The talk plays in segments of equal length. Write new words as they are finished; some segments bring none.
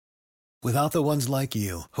Without the ones like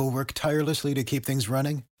you, who work tirelessly to keep things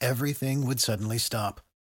running, everything would suddenly stop.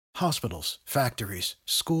 Hospitals, factories,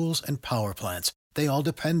 schools, and power plants, they all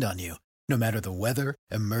depend on you. No matter the weather,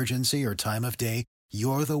 emergency, or time of day,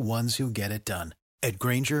 you're the ones who get it done. At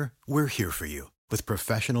Grainger, we're here for you with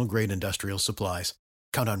professional-grade industrial supplies.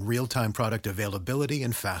 Count on real-time product availability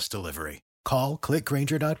and fast delivery. Call, click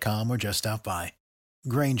Grainger.com, or just stop by.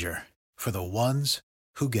 Grainger, for the ones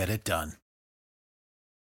who get it done.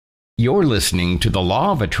 You're listening to the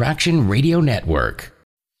Law of Attraction Radio Network.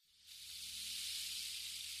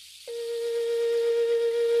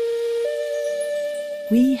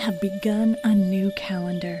 We have begun a new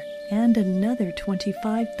calendar and another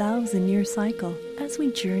 25,000-year cycle as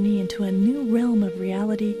we journey into a new realm of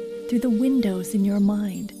reality through the windows in your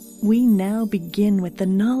mind. We now begin with the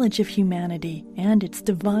knowledge of humanity and its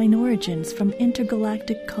divine origins from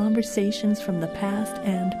intergalactic conversations from the past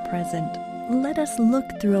and present. Let us look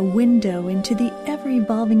through a window into the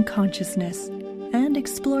ever-evolving consciousness and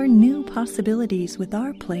explore new possibilities with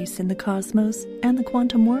our place in the cosmos and the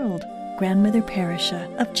quantum world. Grandmother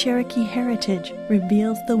Parisha of Cherokee heritage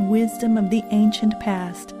reveals the wisdom of the ancient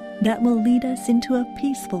past that will lead us into a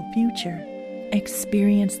peaceful future.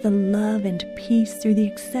 Experience the love and peace through the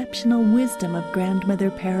exceptional wisdom of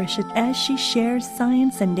Grandmother Parisha as she shares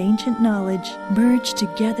science and ancient knowledge merged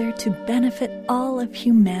together to benefit all of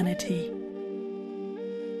humanity.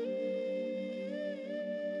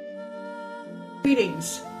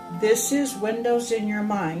 Greetings. This is Windows in Your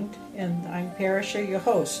Mind, and I'm Parisha, your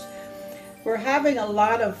host. We're having a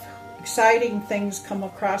lot of exciting things come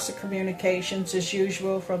across the communications as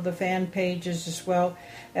usual from the fan pages as well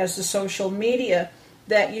as the social media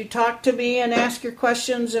that you talk to me and ask your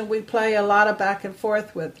questions, and we play a lot of back and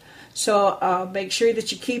forth with. So make sure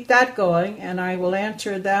that you keep that going, and I will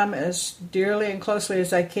answer them as dearly and closely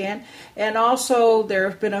as I can. And also there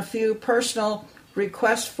have been a few personal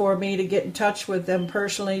requests for me to get in touch with them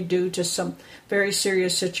personally due to some very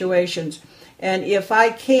serious situations. And if I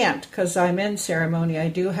can't, because I'm in ceremony, I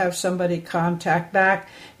do have somebody contact back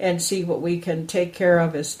and see what we can take care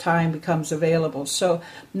of as time becomes available. So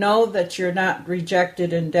know that you're not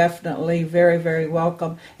rejected indefinitely. Very, very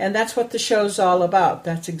welcome. And that's what the show's all about.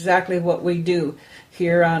 That's exactly what we do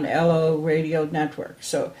here on LO Radio Network.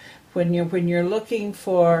 So when you're looking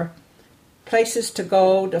for places to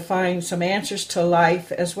go to find some answers to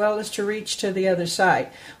life as well as to reach to the other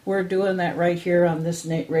side, we're doing that right here on this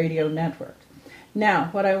radio network. Now,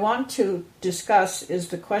 what I want to discuss is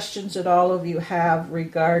the questions that all of you have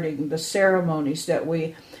regarding the ceremonies that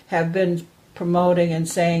we have been promoting and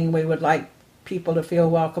saying we would like people to feel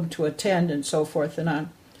welcome to attend and so forth and on.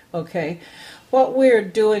 Okay? What we're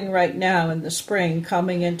doing right now in the spring,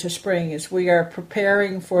 coming into spring, is we are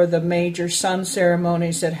preparing for the major sun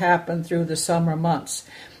ceremonies that happen through the summer months.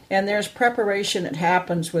 And there's preparation that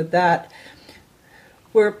happens with that,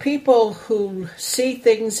 where people who see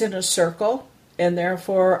things in a circle, and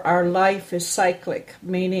therefore our life is cyclic,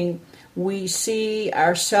 meaning we see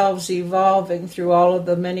ourselves evolving through all of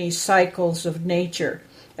the many cycles of nature,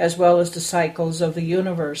 as well as the cycles of the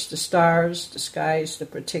universe, the stars, the skies, the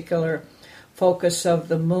particular focus of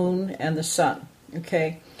the moon and the sun.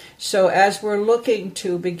 Okay, so as we're looking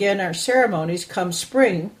to begin our ceremonies come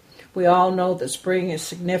spring, we all know that spring is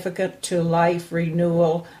significant to life,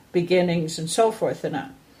 renewal, beginnings, and so forth and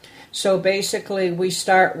on. So basically we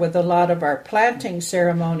start with a lot of our planting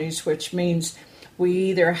ceremonies, which means we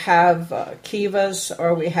either have kivas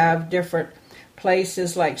or we have different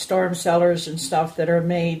places like storm cellars and stuff that are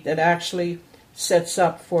made that actually sets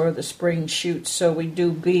up for the spring shoots. So we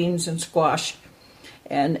do beans and squash.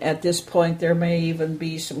 And at this point there may even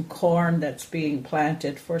be some corn that's being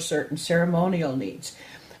planted for certain ceremonial needs.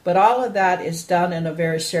 But all of that is done in a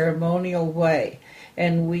very ceremonial way.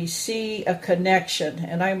 And we see a connection,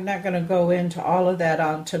 and I'm not going to go into all of that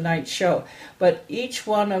on tonight's show, but each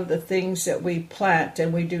one of the things that we plant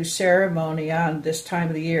and we do ceremony on this time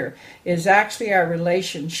of the year is actually our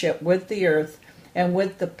relationship with the earth and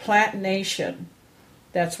with the plant nation.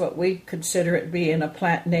 That's what we consider it being, a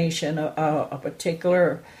plant nation, a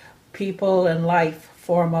particular people and life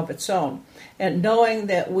form of its own. And knowing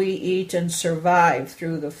that we eat and survive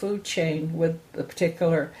through the food chain with the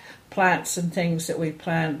particular plants and things that we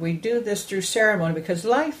plant. We do this through ceremony because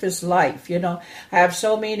life is life. You know, I have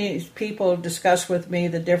so many people discuss with me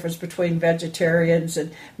the difference between vegetarians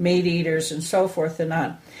and meat eaters and so forth and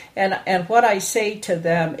on. And what I say to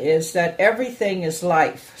them is that everything is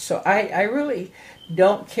life. So I really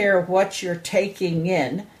don't care what you're taking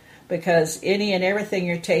in, because any and everything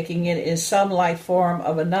you're taking in is some life form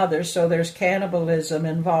of another, so there's cannibalism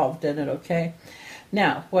involved in it, okay?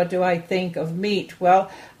 Now, what do I think of meat? Well,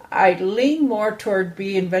 I lean more toward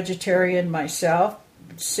being vegetarian myself,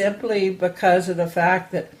 simply because of the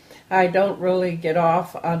fact that I don't really get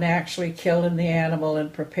off on actually killing the animal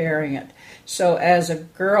and preparing it. So as a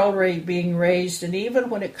girl being raised, and even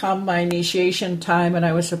when it come my initiation time and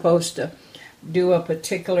I was supposed to do a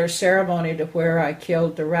particular ceremony to where I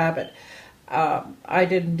killed the rabbit, I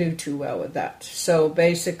didn't do too well with that. So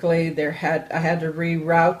basically I had to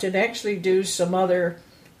reroute and actually do some other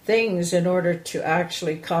things in order to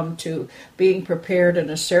actually come to being prepared in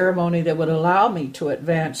a ceremony that would allow me to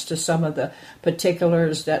advance to some of the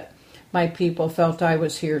particulars that my people felt I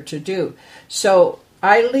was here to do. So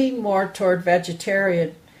I lean more toward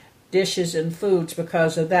vegetarian dishes and foods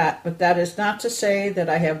because of that. But that is not to say that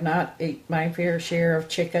I have not ate my fair share of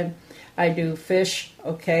chicken. I do fish,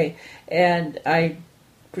 okay, and I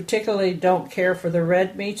particularly don't care for the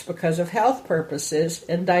red meats because of health purposes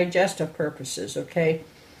and digestive purposes, okay?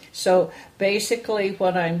 So basically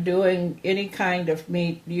when I'm doing any kind of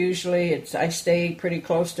meat, usually I stay pretty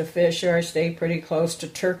close to fish, or I stay pretty close to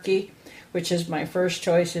turkey, which is my first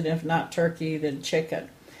choice, and if not turkey, then chicken.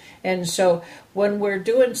 And so when we're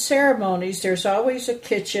doing ceremonies, there's always a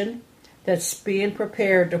kitchen that's being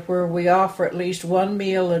prepared to where we offer at least one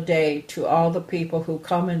meal a day to all the people who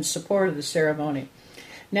come in support of the ceremony.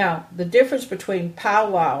 Now, the difference between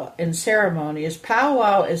powwow and ceremony is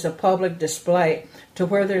powwow is a public display to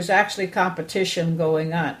where there's actually competition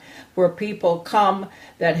going on, where people come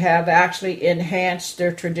that have actually enhanced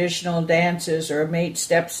their traditional dances or made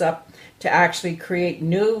steps up to actually create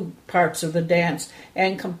new parts of the dance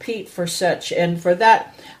and compete for such. And for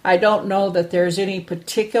that, I don't know that there's any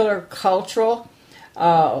particular cultural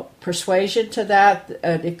persuasion to that.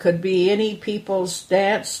 It could be any people's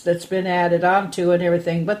dance that's been added onto and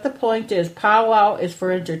everything. But the point is, powwow is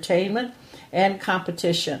for entertainment and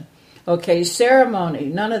competition. Okay, ceremony,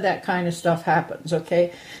 none of that kind of stuff happens,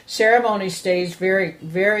 okay? Ceremony stays very,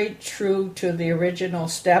 very true to the original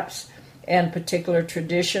steps and particular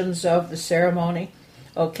traditions of the ceremony,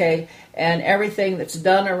 okay? And everything that's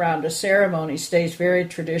done around a ceremony stays very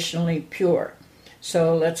traditionally pure.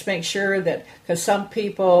 So let's make sure that, because some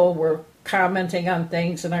people were commenting on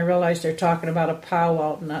things and I realized they're talking about a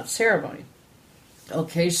powwow, not ceremony.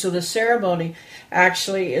 Okay, so the ceremony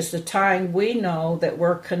actually is the time we know that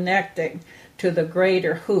we're connecting to the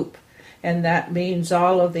greater hoop. And that means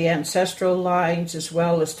all of the ancestral lines as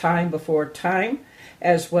well as time before time,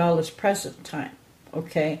 as well as present time.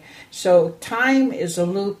 Okay, so time is a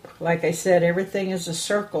loop. Like I said, everything is a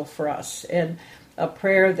circle for us. And a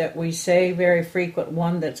prayer that we say, very frequent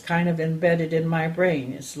one that's kind of embedded in my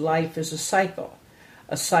brain, is life is a cycle.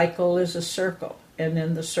 A cycle is a circle. And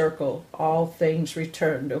in the circle, all things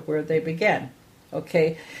return to where they began.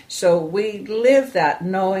 Okay, so we live that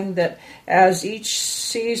knowing that as each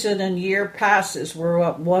season and year passes, we're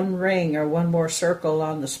up one ring or one more circle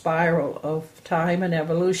on the spiral of time and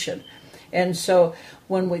evolution. And so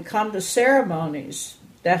when we come to ceremonies,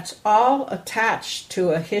 that's all attached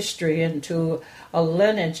to a history and to a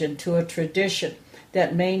lineage and to a tradition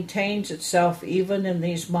that maintains itself even in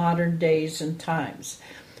these modern days and times.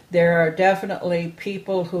 There are definitely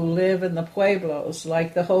people who live in the pueblos,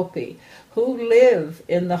 like the Hopi, who live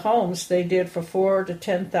in the homes they did for 4,000 to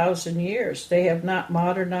 10,000 years. They have not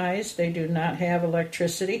modernized. They do not have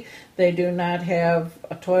electricity. They do not have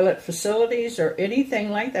toilet facilities or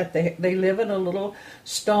anything like that. They live in a little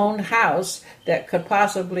stone house that could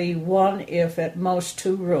possibly one, if at most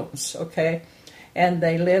two rooms, okay? And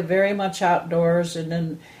they live very much outdoors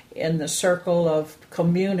and in the circle of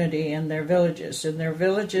community in their villages. And their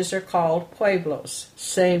villages are called pueblos.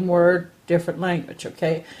 Same word, different language,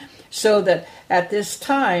 okay? So that at this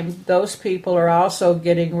time, those people are also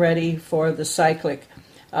getting ready for the cyclic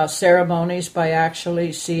ceremonies by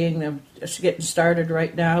actually seeing them getting started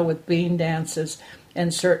right now with bean dances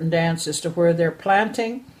and certain dances to where they're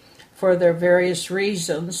planting for their various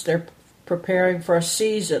reasons. They're preparing for a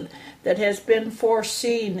season that has been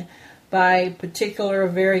foreseen by particular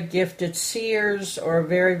very gifted seers or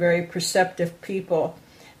very, very perceptive people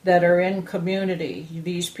that are in community.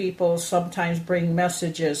 These people sometimes bring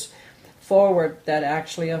messages forward that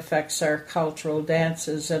actually affects our cultural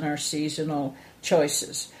dances and our seasonal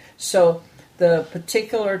choices. So the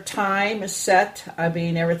particular time is set. I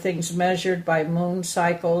mean, everything's measured by moon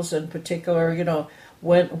cycles, in particular,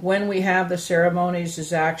 when we have the ceremonies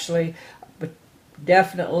is actually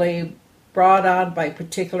definitely brought on by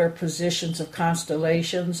particular positions of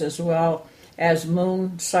constellations as well as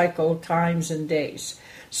moon cycle times and days.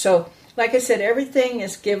 So, like I said, everything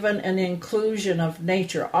is given an inclusion of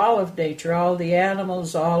nature, all the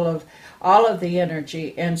animals, all of the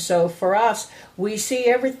energy. And so for us, we see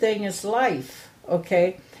everything as life,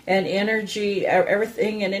 okay? And energy,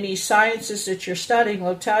 everything in any sciences that you're studying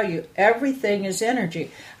will tell you everything is energy.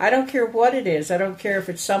 I don't care what it is. I don't care if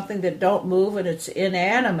it's something that don't move and it's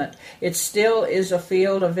inanimate. It still is a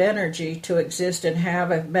field of energy to exist and have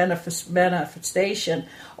a manifestation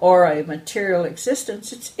or a material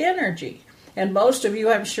existence. It's energy. And most of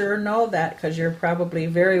you, I'm sure, know that because you're probably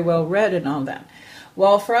very well read and all that.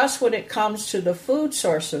 Well, for us, when it comes to the food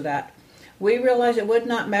source of that, we realize it would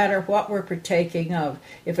not matter what we're partaking of.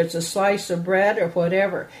 If it's a slice of bread or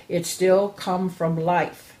whatever, it still come from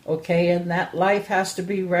life, okay? And that life has to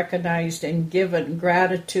be recognized and given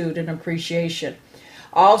gratitude and appreciation.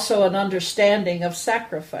 Also an understanding of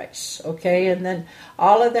sacrifice, okay? And then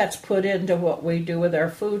all of that's put into what we do with our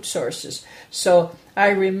food sources. So I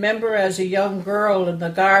remember as a young girl in the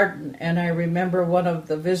garden, and I remember one of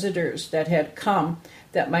the visitors that had come,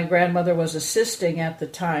 that my grandmother was assisting at the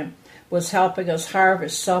time, was helping us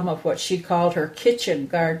harvest some of what she called her kitchen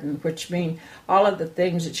garden, which means all of the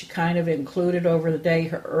things that she kind of included over the day,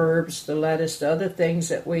 her herbs, the lettuce, the other things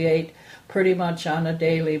that we ate pretty much on a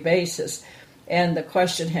daily basis. And the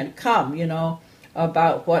question had come,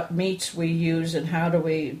 about what meats we use and how do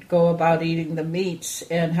we go about eating the meats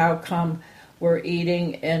and how come we're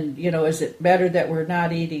eating and, is it better that we're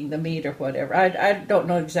not eating the meat or whatever. I don't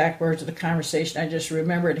know exact words of the conversation. I just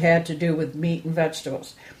remember it had to do with meat and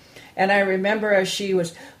vegetables. And I remember as she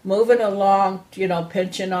was moving along,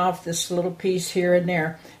 pinching off this little piece here and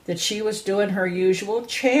there, that she was doing her usual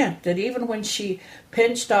chant, that even when she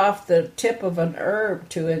pinched off the tip of an herb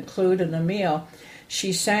to include in the meal,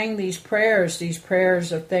 she sang these prayers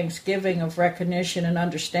of thanksgiving, of recognition and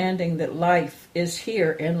understanding that life is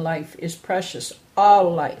here and life is precious,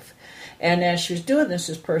 all life. And as she was doing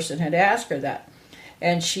this person had asked her that.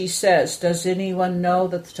 And she says, does anyone know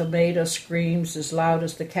that the tomato screams as loud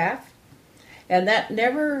as the calf? And that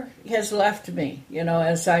never has left me,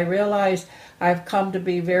 as I realize I've come to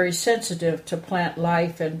be very sensitive to plant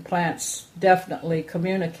life, and plants definitely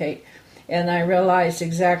communicate. And I realized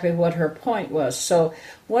exactly what her point was. So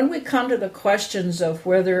when we come to the questions of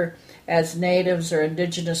whether as natives or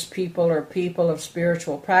indigenous people or people of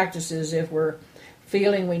spiritual practices, if we're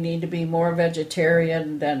feeling we need to be more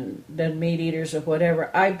vegetarian than meat eaters or whatever,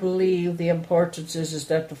 I believe the importance is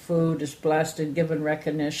that the food is blessed and given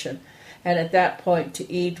recognition. And at that point, to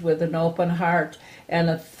eat with an open heart and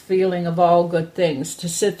a feeling of all good things, to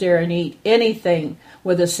sit there and eat anything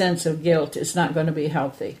with a sense of guilt is not going to be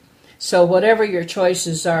healthy. So whatever your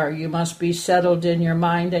choices are, you must be settled in your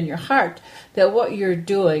mind and your heart that what you're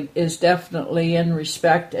doing is definitely in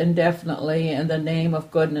respect and definitely in the name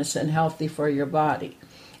of goodness and healthy for your body.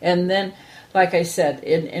 And then, like I said,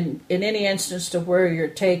 in any instance to where you're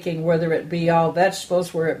taking, whether it be all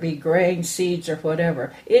vegetables, whether it be grain, seeds, or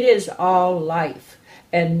whatever, it is all life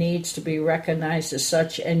and needs to be recognized as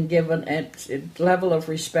such and given a level of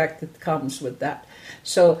respect that comes with that.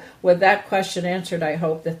 So with that question answered, I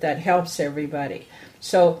hope that helps everybody.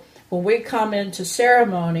 So when we come into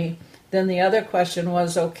ceremony, then the other question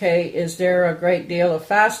was, okay, is there a great deal of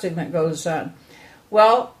fasting that goes on?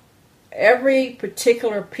 Well, every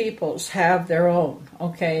particular peoples have their own,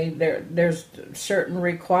 okay? There's certain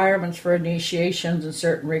requirements for initiations and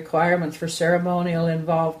certain requirements for ceremonial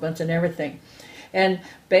involvement and everything. And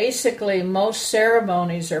basically, most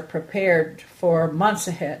ceremonies are prepared for months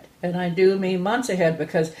ahead. And I do mean months ahead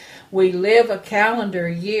because we live a calendar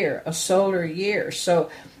year, a solar year. So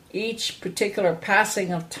each particular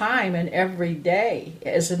passing of time and every day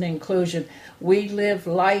is an inclusion. We live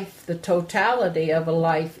life, the totality of a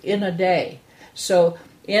life, in a day. So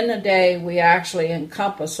in a day, we actually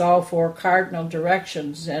encompass all four cardinal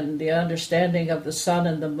directions and the understanding of the sun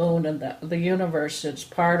and the moon and the universe. It's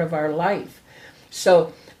part of our life.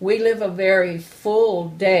 So we live a very full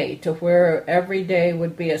day to where every day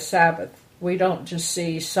would be a Sabbath. We don't just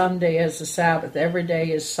see Sunday as a Sabbath. Every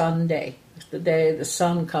day is Sunday, the day the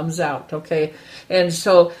sun comes out, okay? And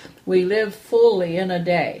so we live fully in a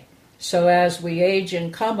day. So as we age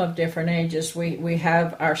and come of different ages, we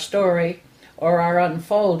have our story or our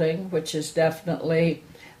unfolding, which is definitely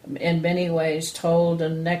in many ways told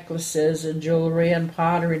in necklaces and jewelry and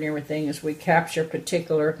pottery and everything as we capture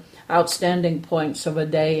particular outstanding points of a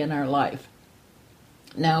day in our life.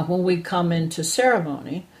 Now, when we come into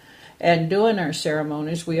ceremony and doing our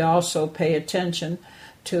ceremonies, we also pay attention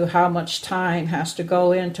to how much time has to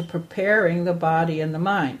go into preparing the body and the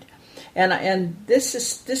mind. And this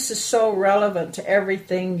is so relevant to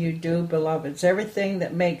everything you do, beloveds, everything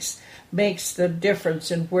that makes the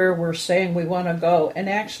difference in where we're saying we want to go and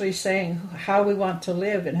actually saying how we want to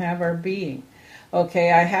live and have our being.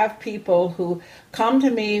 Okay, I have people who come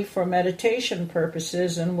to me for meditation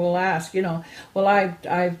purposes and will ask, well,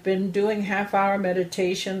 I've been doing half-hour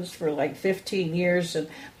meditations for like 15 years, and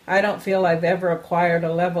I don't feel I've ever acquired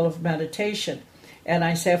a level of meditation. And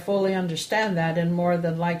I say, I fully understand that, and more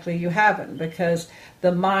than likely you haven't, because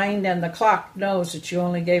the mind and the clock knows that you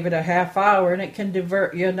only gave it a half hour, and it can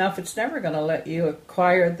divert you enough. It's never going to let you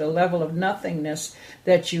acquire the level of nothingness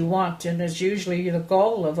that you want, and is usually the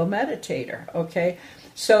goal of a meditator. Okay,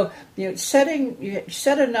 so you set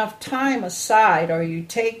enough time aside, or you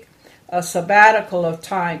take a sabbatical of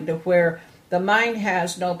time to where the mind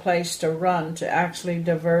has no place to run to actually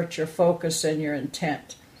divert your focus and your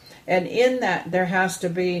intent. And in that, there has to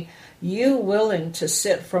be you willing to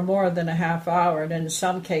sit for more than a half hour, and in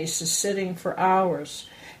some cases, sitting for hours.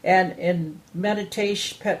 And in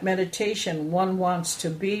meditation, one wants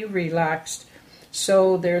to be relaxed.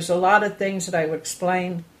 So there's a lot of things that I would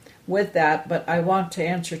explain with that, but I want to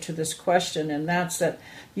answer to this question, and that's that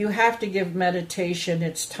you have to give meditation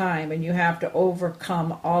its time, and you have to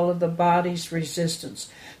overcome all of the body's resistance.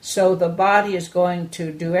 So the body is going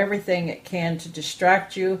to do everything it can to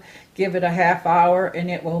distract you. Give it a half hour, and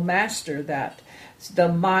it will master that. The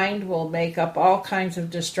mind will make up all kinds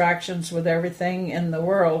of distractions with everything in the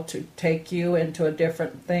world to take you into a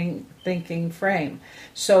different thinking frame.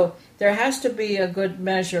 So there has to be a good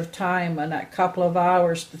measure of time, and a couple of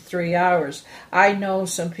hours to 3 hours. I know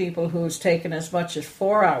some people who's taken as much as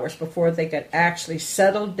 4 hours before they could actually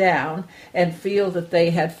settle down and feel that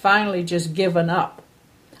they had finally just given up.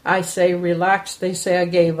 I say relax, they say I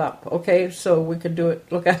gave up. Okay, so we could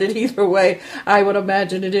look at it either way. I would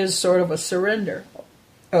imagine it is sort of a surrender.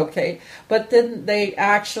 Okay, but then they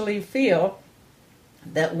actually feel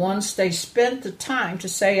that once they spent the time to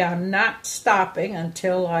say I'm not stopping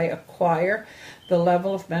until I acquire the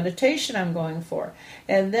level of meditation I'm going for.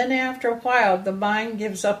 And then after a while, the mind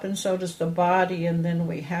gives up, and so does the body, and then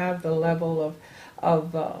we have the level of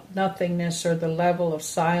nothingness, or the level of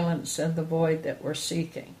silence and the void that we're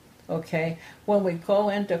seeking. Okay, when we go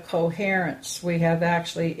into coherence, we have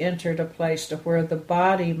actually entered a place to where the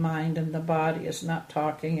body, mind, and the body is not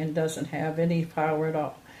talking and doesn't have any power at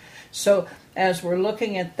all. So as we're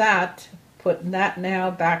looking at that, putting that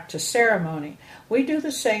now back to ceremony, we do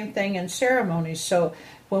the same thing in ceremonies. So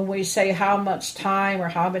when we say how much time or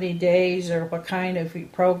how many days or what kind of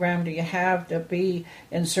program do you have to be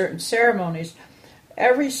in certain ceremonies,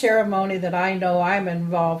 every ceremony that I know I'm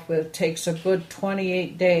involved with takes a good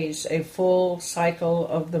 28 days, a full cycle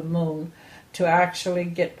of the moon, to actually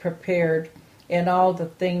get prepared in all the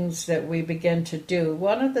things that we begin to do.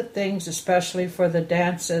 One of the things, especially for the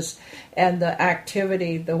dances and the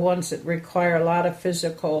activity, the ones that require a lot of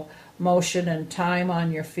physical motion and time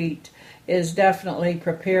on your feet, is definitely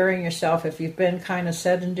preparing yourself. If you've been kind of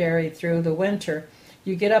sedentary through the winter,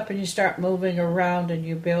 you get up and you start moving around, and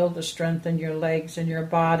you build the strength in your legs and your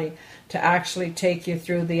body to actually take you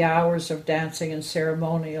through the hours of dancing and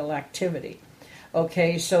ceremonial activity.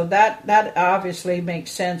 Okay, so that obviously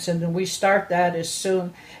makes sense, and then we start that as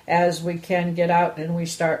soon as we can get out, and we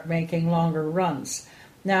start making longer runs.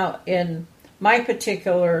 Now, in my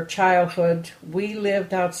particular childhood, we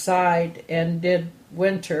lived outside and did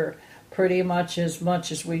winter pretty much as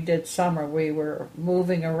we did summer. We were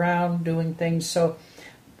moving around, doing things, so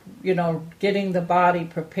getting the body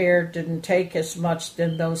prepared didn't take as much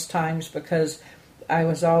in those times because I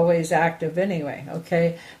was always active anyway,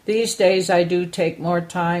 okay? These days I do take more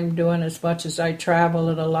time doing as much as I travel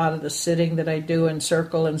and a lot of the sitting that I do in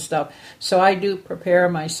circle and stuff. So I do prepare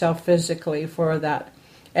myself physically for that.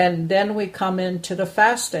 And then we come into the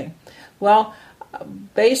fasting. Well,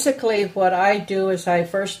 basically what I do is I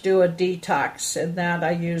first do a detox, and that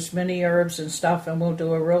I use many herbs and stuff, and we'll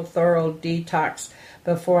do a real thorough detox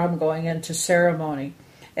before I'm going into ceremony.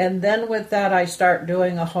 And then with that, I start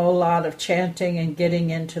doing a whole lot of chanting and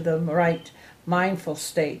getting into the right mindful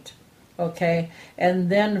state. Okay? And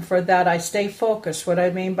then for that, I stay focused. What I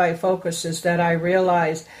mean by focus is that I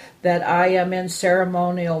realize that I am in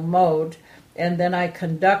ceremonial mode, and then I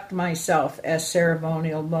conduct myself as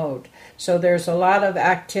ceremonial mode. So there's a lot of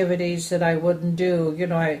activities that I wouldn't do.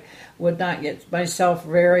 I would not get myself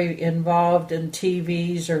very involved in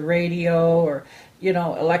TVs or radio or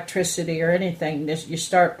electricity or anything. You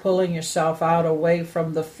start pulling yourself out away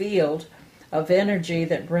from the field of energy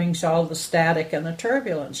that brings all the static and the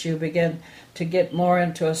turbulence. You begin to get more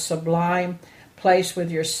into a sublime place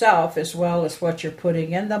with yourself as well as what you're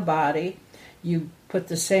putting in the body. You put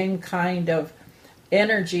the same kind of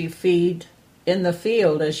energy feed in the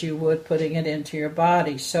field as you would putting it into your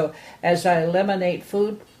body. So as I eliminate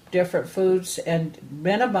different foods, and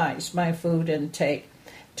minimize my food intake,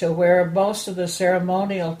 to where most of the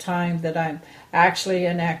ceremonial time that I'm actually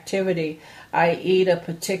in activity, I eat a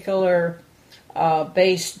particular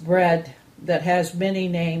based bread that has many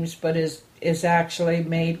names, but is actually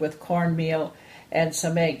made with cornmeal and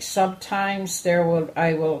some eggs. Sometimes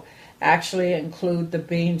I will actually include the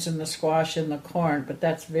beans and the squash and the corn, but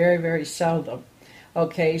that's very, very seldom.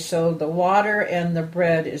 Okay, so the water and the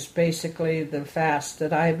bread is basically the fast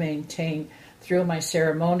that I maintain through my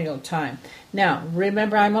ceremonial time. Now,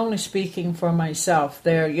 remember, I'm only speaking for myself.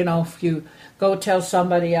 There, if you go tell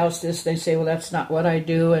somebody else this, they say, well, that's not what I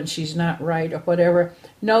do, and she's not right, or whatever.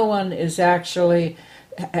 No one is actually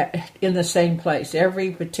in the same place.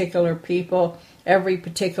 Every particular people, every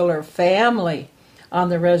particular family on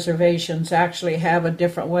the reservations actually have a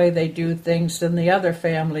different way they do things than the other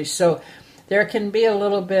families. So there can be a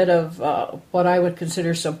little bit of what I would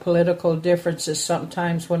consider some political differences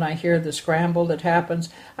sometimes when I hear the scramble that happens.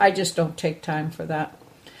 I just don't take time for that.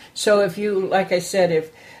 So if you, like I said,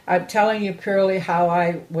 if I'm telling you purely how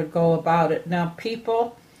I would go about it. Now,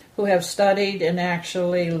 people who have studied and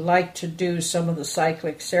actually like to do some of the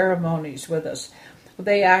cyclic ceremonies with us,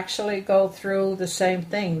 they actually go through the same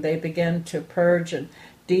thing. They begin to purge and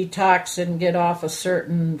detox and get off of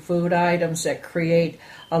certain food items that create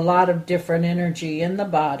a lot of different energy in the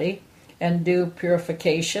body and do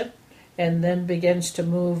purification, and then begins to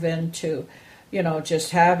move into,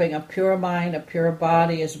 just having a pure mind, a pure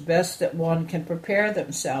body as best that one can prepare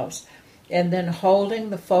themselves, and then holding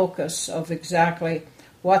the focus of exactly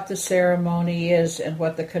what the ceremony is and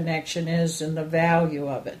what the connection is and the value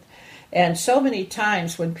of it. And so many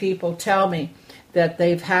times when people tell me that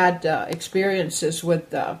they've had experiences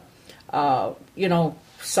with,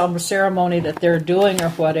 some ceremony that they're doing or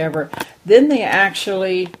whatever, then they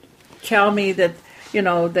actually tell me that,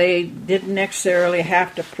 they didn't necessarily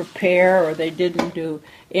have to prepare, or they didn't do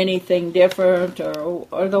anything different,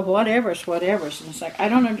 or the whatevers. And it's like, I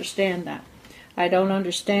don't understand that. I don't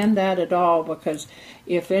understand that at all, because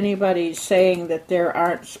if anybody's saying that there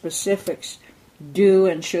aren't specifics do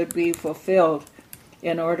and should be fulfilled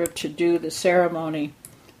in order to do the ceremony,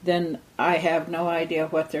 then I have no idea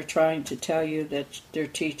what they're trying to tell you that they're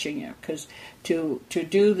teaching you. Because to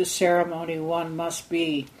do the ceremony, one must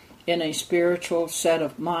be in a spiritual set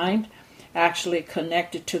of mind, actually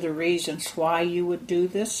connected to the reasons why you would do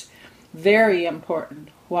this. Very important.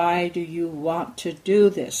 Why do you want to do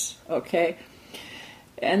this? Okay?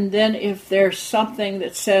 And then if there's something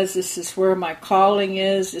that says this is where my calling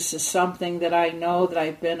is, this is something that I know that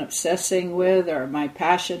I've been obsessing with, or my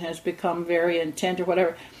passion has become very intent or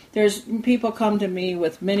whatever, there's people come to me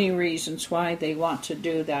with many reasons why they want to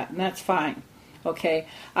do that, and that's fine. Okay?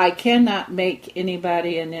 I cannot make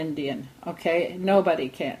anybody an Indian. Okay? Nobody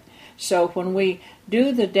can. So when we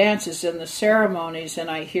do the dances and the ceremonies, and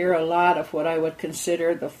I hear a lot of what I would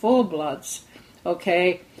consider the full-bloods,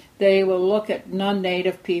 okay, they will look at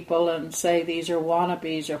non-native people and say these are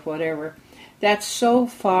wannabes or whatever. That's so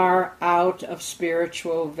far out of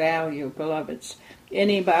spiritual value, beloveds.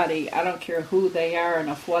 Anybody, I don't care who they are and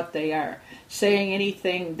of what they are, saying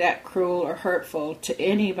anything that cruel or hurtful to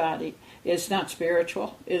anybody is not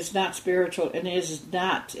spiritual, and is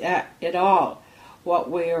not at all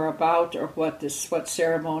what we are about, or what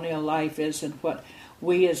ceremonial life is, and what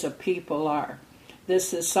we as a people are.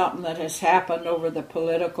 This is something that has happened over the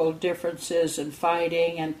political differences and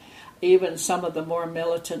fighting, and even some of the more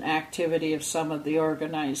militant activity of some of the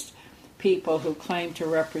organized people who claim to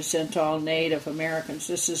represent all Native Americans.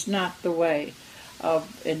 This is not the way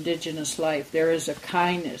of indigenous life. There is a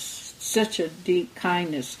kindness, such a deep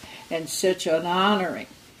kindness, and such an honoring.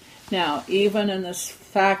 Now, even in this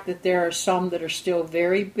fact that there are some that are still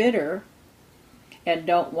very bitter and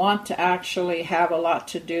don't want to actually have a lot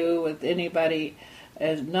to do with anybody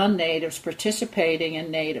as non-natives participating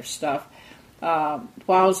in native stuff,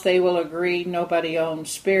 whilst they will agree nobody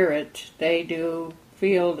owns spirit, they do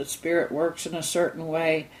feel that spirit works in a certain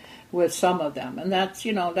way with some of them. And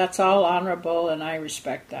that's all honorable, and I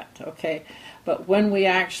respect that, okay? But when we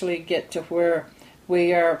actually get to where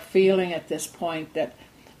we are feeling at this point that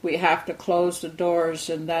we have to close the doors,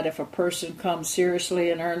 and that if a person comes seriously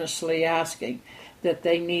and earnestly asking, that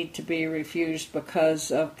they need to be refused because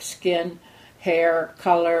of skin, hair,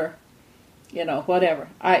 color, whatever.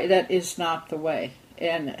 That is not the way.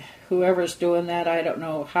 And whoever's doing that, I don't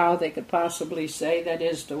know how they could possibly say that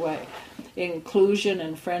is the way. Inclusion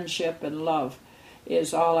and friendship and love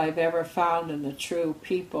is all I've ever found in the true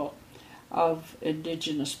people of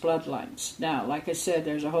indigenous bloodlines. Now, like I said,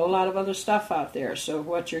 there's a whole lot of other stuff out there, so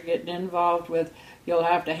what you're getting involved with, you'll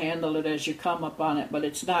have to handle it as you come upon it, but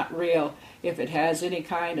it's not real if it has any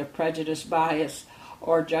kind of prejudice, bias,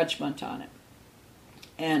 or judgment on it.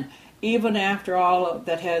 And even after all of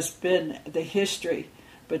that has been the history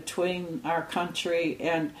between our country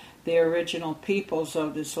and the original peoples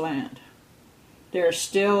of this land, there's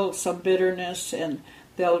still some bitterness, and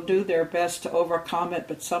they'll do their best to overcome it,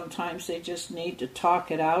 but sometimes they just need to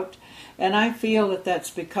talk it out. And I feel that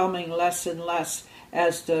that's becoming less and less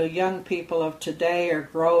as the young people of today are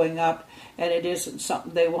growing up, and it isn't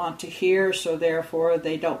something they want to hear, so therefore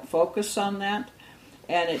they don't focus on that,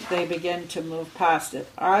 and they begin to move past it.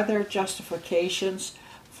 Are there justifications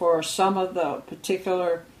for some of the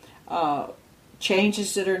particular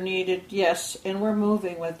changes that are needed? Yes, and we're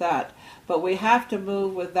moving with that. But we have to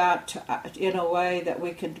move with that in a way that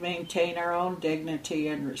we can maintain our own dignity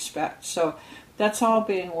and respect. So that's all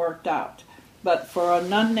being worked out. But for a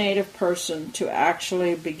non-native person to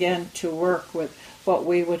actually begin to work with what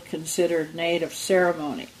we would consider native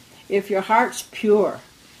ceremony, if your heart's pure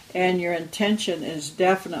and your intention is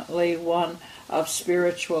definitely one of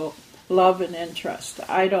spiritual love and interest,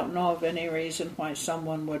 I don't know of any reason why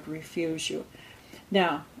someone would refuse you.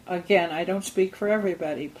 Now, again, I don't speak for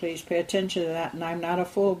everybody. Please pay attention to that. And I'm not a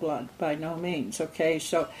full-blood, by no means, okay?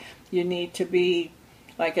 So you need to be,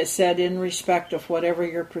 like I said, in respect of whatever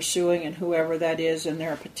you're pursuing and whoever that is and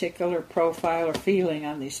their particular profile or feeling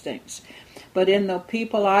on these things. But in the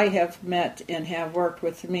people I have met and have worked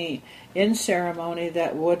with me in ceremony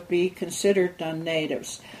that would be considered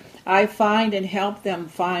non-natives, I find and help them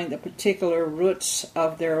find the particular roots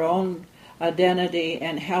of their own identity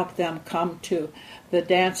and help them come to the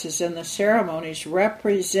dances and the ceremonies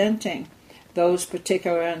representing those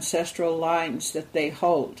particular ancestral lines that they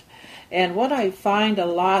hold. And what I find a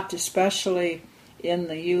lot, especially in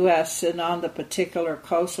the U.S. and on the particular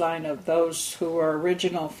coastline of those who are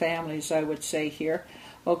original families, I would say here,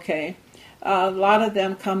 okay, a lot of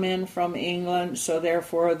them come in from England, so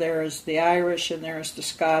therefore there's the Irish, and there's the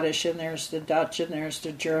Scottish, and there's the Dutch, and there's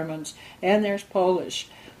the Germans, and there's Polish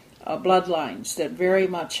bloodlines that very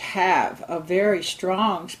much have a very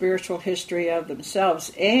strong spiritual history of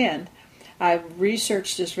themselves. And I've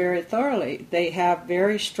researched this very thoroughly. They have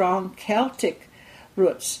very strong Celtic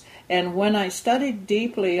roots. And when I studied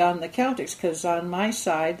deeply on the Celtics, because on my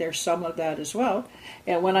side there's some of that as well,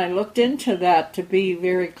 and when I looked into that to be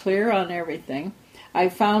very clear on everything, I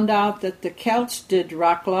found out that the Celts did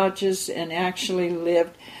rock lodges and actually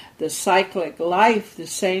lived the cyclic life the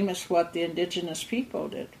same as what the indigenous people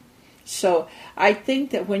did. So I think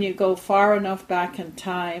that when you go far enough back in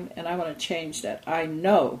time, and I want to change that, I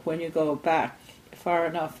know when you go back far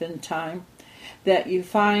enough in time, that you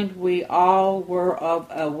find we all were of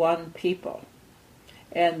a one people,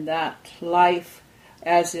 and that life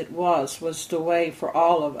as it was the way for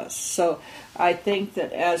all of us. So I think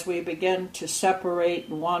that as we begin to separate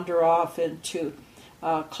and wander off into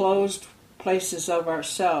closed places of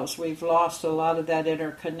ourselves, we've lost a lot of that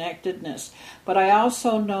interconnectedness. But I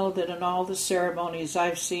also know that in all the ceremonies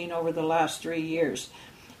I've seen over the last 3 years,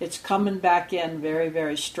 it's coming back in very,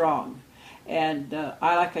 very strong. And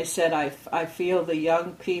like I said, I feel the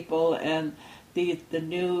young people and the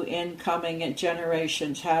new incoming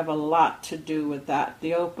generations have a lot to do with that.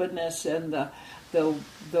 The openness and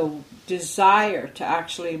the desire to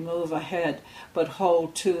actually move ahead, but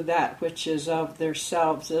hold to that which is of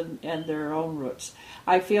themselves and their own roots.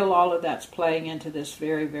 I feel all of that's playing into this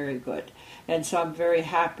very, very good. And so I'm very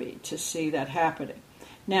happy to see that happening.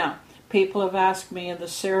 Now, people have asked me in the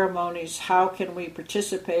ceremonies, how can we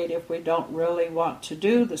participate if we don't really want to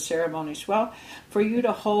do the ceremonies? Well, for you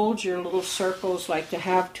to hold your little circles, like to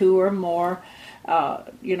have 2 or more,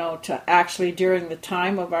 to actually during the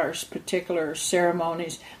time of our particular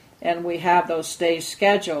ceremonies, and we have those days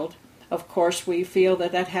scheduled, of course we feel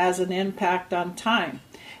that that has an impact on time.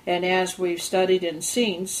 And as we've studied and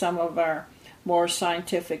seen, some of our more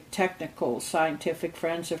scientific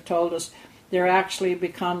friends have told us there actually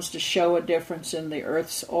becomes to show a difference in the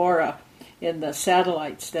Earth's aura, in the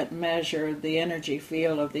satellites that measure the energy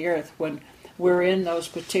field of the Earth when we're in those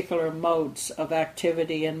particular modes of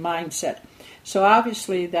activity and mindset. So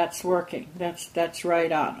obviously that's working. That's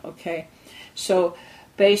right on, okay? So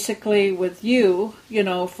basically with you,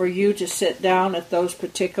 for you to sit down at those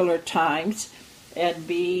particular times and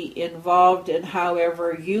be involved in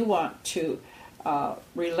however you want to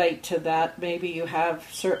relate to that. Maybe you have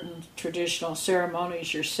certain traditional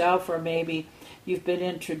ceremonies yourself, or maybe you've been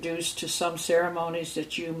introduced to some ceremonies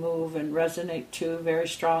that you move and resonate to very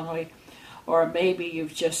strongly, or maybe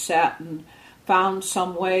you've just sat and found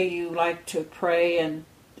some way you like to pray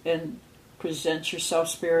and present yourself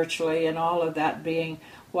spiritually, and all of that being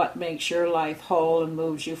what makes your life whole and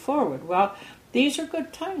moves you forward. Well, these are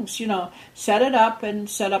good times, set it up and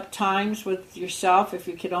set up times with yourself if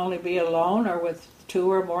you can only be alone or with two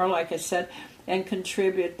or more, like I said, and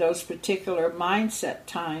contribute those particular mindset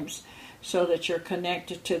times so that you're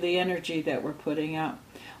connected to the energy that we're putting out.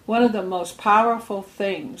 One of the most powerful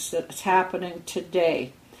things that's happening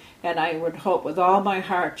today, and I would hope with all my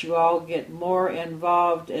heart you all get more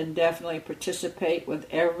involved and definitely participate with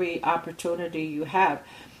every opportunity you have,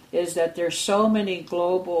 is that there's so many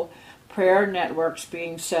global prayer networks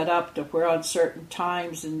being set up that we're on certain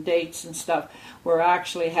times and dates and stuff. We're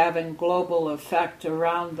actually having global effect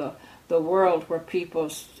around the world where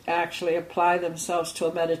people actually apply themselves to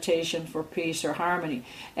a meditation for peace or harmony.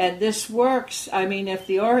 And this works. I mean, if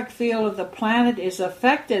the auric field of the planet is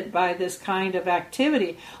affected by this kind of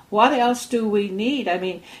activity, what else do we need? I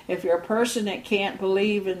mean, if you're a person that can't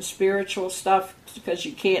believe in spiritual stuff because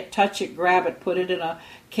you can't touch it, grab it, put it in a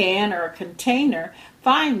can or a container,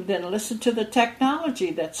 fine, then listen to the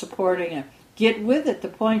technology that's supporting it. Get with it. The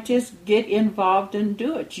point is, get involved and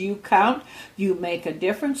do it. You count, you make a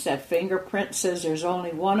difference. That fingerprint says there's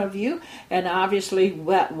only one of you, and obviously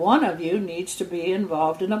that one of you needs to be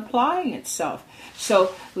involved in applying itself.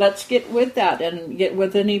 So let's get with that and get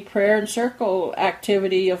with any prayer and circle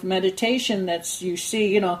activity of meditation that's you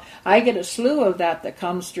see. I get a slew of that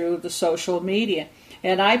comes through the social media,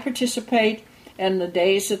 and I participate. And the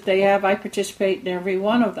days that they have, I participate in every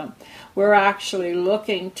one of them. We're actually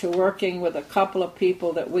looking to working with a couple of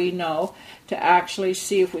people that we know to actually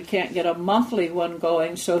see if we can't get a monthly one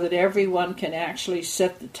going so that everyone can actually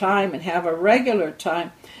set the time and have a regular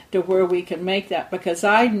time to where we can make that. Because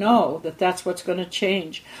I know that that's what's going to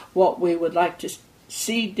change what we would like to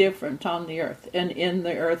see different on the earth and in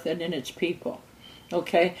the earth and in its people.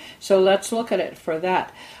 Okay, so let's look at it for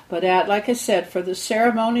that. But like I said, for the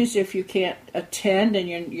ceremonies, if you can't attend and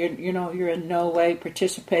you're in no way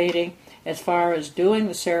participating as far as doing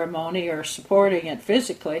the ceremony or supporting it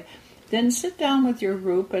physically, then sit down with your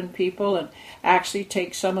group and people and actually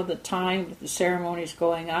take some of the time that the ceremony is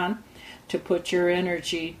going on to put your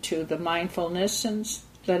energy to the mindfulness and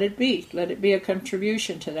let it be. Let it be a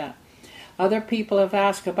contribution to that. Other people have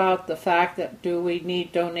asked about the fact that do we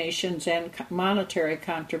need donations and monetary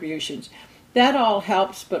contributions. That all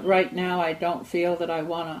helps, but right now I don't feel that I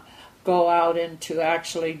want to go out into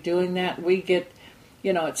actually doing that. We get,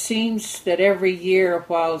 it seems that every year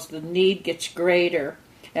while the need gets greater,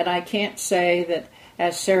 and I can't say that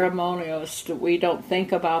as ceremonialists we don't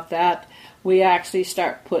think about that. We actually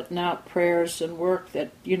start putting out prayers and work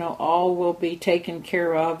that, all will be taken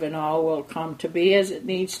care of and all will come to be as it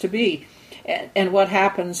needs to be. And what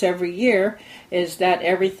happens every year is that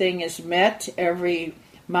everything is met, every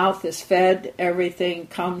mouth is fed, everything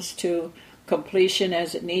comes to completion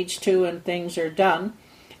as it needs to, and things are done.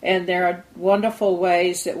 And there are wonderful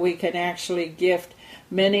ways that we can actually gift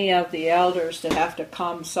many of the elders that have to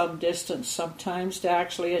come some distance sometimes to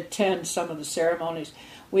actually attend some of the ceremonies.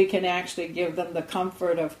 We can actually give them the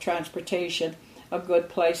comfort of transportation, a good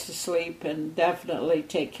place to sleep, and definitely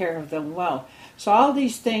take care of them well. So all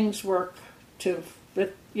these things work to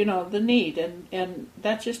fit, the need, and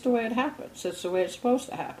that's just the way it happens. That's the way it's supposed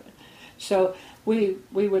to happen. So we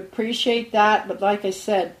would appreciate that, but like I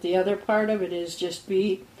said, the other part of it is just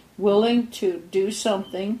be willing to do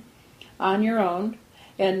something on your own.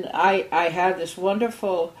 And I have this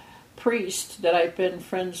wonderful priest that I've been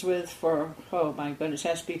friends with for, oh my goodness, it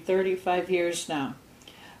has to be 35 years now,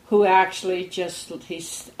 who actually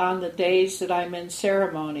he's on the days that I'm in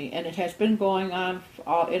ceremony, and it has been going on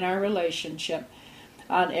in our relationship.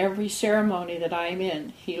 On every ceremony that I'm in,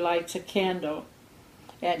 he lights a candle,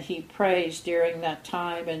 and he prays during that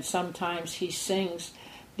time, and sometimes he sings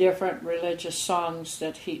different religious songs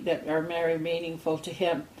that are very meaningful to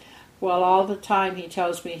him. Well, all the time he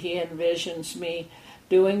tells me he envisions me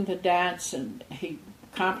doing the dance, and he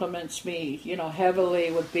compliments me,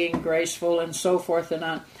 heavily with being graceful and so forth and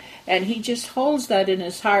on. And he just holds that in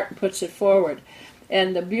his heart and puts it forward.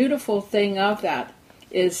 And the beautiful thing of that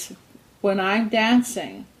is when I'm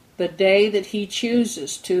dancing, the day that he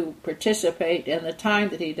chooses to participate and the time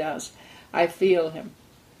that he does, I feel him.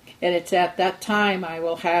 And it's at that time I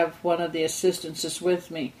will have one of the assistants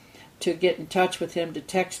with me to get in touch with him, to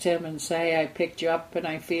text him and say, I picked you up and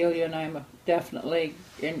I feel you, and I'm definitely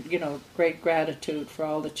in, great gratitude for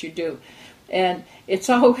all that you do. And it's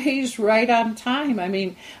always right on time. I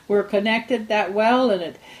mean, we're connected that well,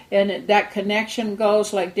 and that connection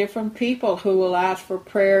goes like different people who will ask for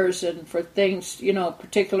prayers and for things,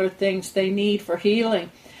 particular things they need for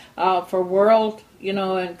healing, for world,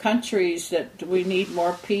 and countries that we need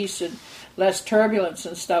more peace and less turbulence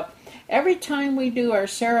and stuff. every time we do our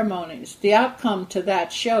ceremonies, the outcome to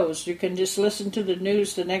that shows. You can just listen to the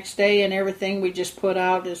news the next day and everything we just put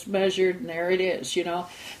out is measured and there it is,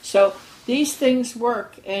 So these things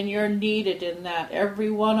work and you're needed in that.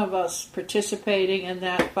 Every one of us participating in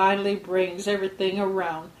that finally brings everything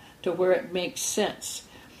around to where it makes sense.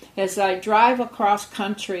 As I drive across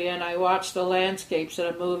country and I watch the landscapes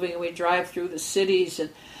that are moving, and we drive through the cities and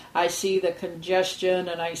I see the congestion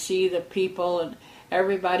and I see the people and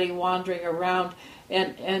everybody wandering around.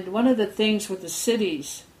 And one of the things with the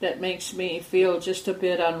cities that makes me feel just a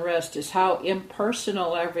bit unrest is how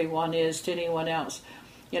impersonal everyone is to anyone else.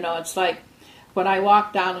 It's like when I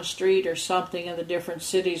walk down a street or something in the different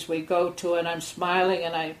cities we go to and I'm smiling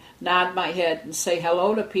and I nod my head and say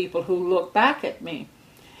hello to people who look back at me.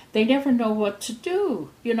 They never know what to do.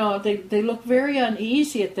 They look very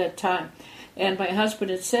uneasy at that time. And my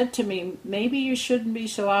husband had said to me, maybe you shouldn't be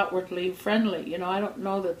so outwardly friendly. I don't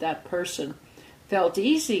know that person felt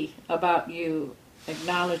easy about you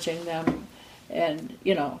acknowledging them and,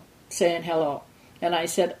 saying hello. And I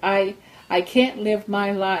said, I can't live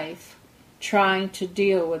my life trying to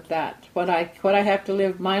deal with that. What I have to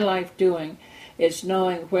live my life doing is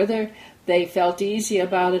knowing whether they felt easy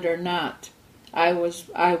about it or not. I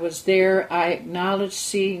was there, I acknowledged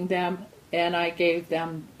seeing them, and I gave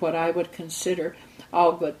them what I would consider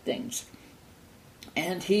all good things.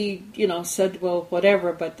 And he, said, well,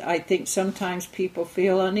 whatever, but I think sometimes people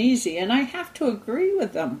feel uneasy, and I have to agree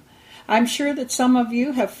with them. I'm sure that some of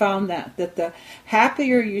you have found that the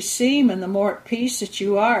happier you seem and the more at peace that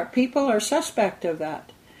you are, people are suspect of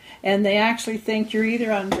that. And they actually think you're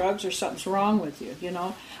either on drugs or something's wrong with you,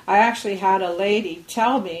 I actually had a lady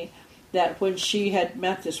tell me that when she had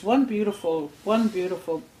met this one beautiful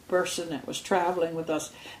person that was traveling with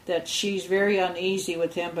us, that she's very uneasy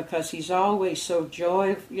with him because he's always so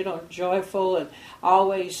joyful and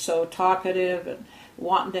always so talkative and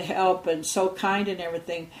wanting to help and so kind and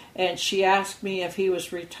everything. And she asked me if he was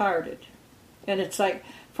retarded. And it's like,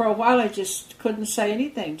 for a while I just couldn't say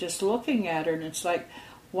anything, just looking at her. And it's like,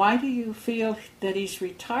 why do you feel that he's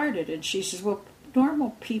retarded? And she says, well,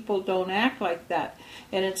 normal people don't act like that.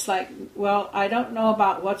 And it's like, well, I don't know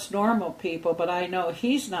about what's normal people, but I know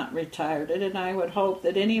he's not retarded, and I would hope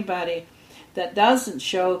that anybody that doesn't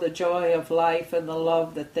show the joy of life and the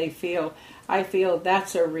love that they feel, I feel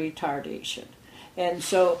that's a retardation. And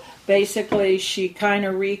so basically she kind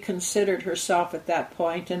of reconsidered herself at that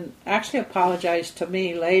point and actually apologized to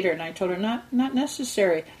me later, and I told her not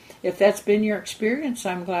necessary. If that's been your experience,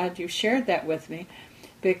 I'm glad you shared that with me.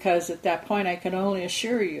 Because at that point I can only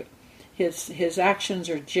assure you his actions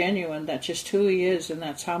are genuine. That's just who he is, and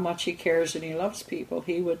that's how much he cares and he loves people.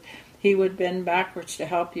 He would bend backwards to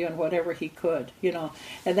help you in whatever he could,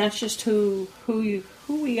 And that's just who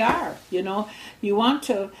we are, You want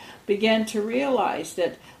to begin to realize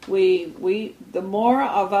that we the more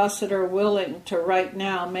of us that are willing to right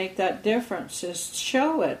now make that difference is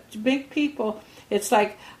show it. Make people. It's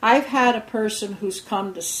like I've had a person who's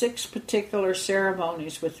come to 6 particular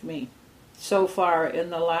ceremonies with me so far in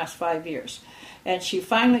the last 5 years. And she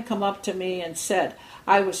finally come up to me and said,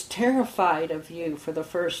 I was terrified of you for the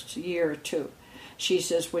first year or two. She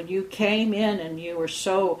says, when you came in and you were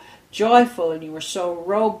so joyful and you were so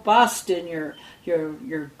robust in your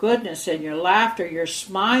goodness and your laughter, your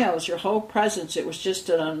smiles, your whole presence, it was just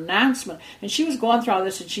an announcement. And she was going through all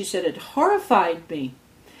this and she said, it horrified me.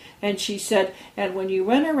 And she said, and when you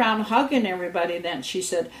went around hugging everybody then, she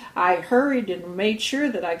said, I hurried and made sure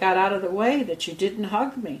that I got out of the way, that you didn't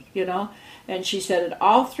hug me, And she said,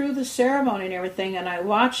 all through the ceremony and everything, and I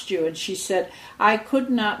watched you. And she said, I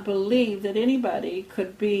could not believe that anybody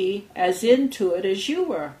could be as into it as you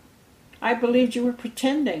were. I believed you were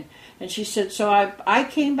pretending. And she said, so I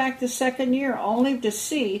came back the second year only to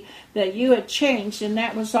see that you had changed, and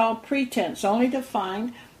that was all pretense, only to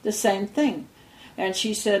find the same thing. And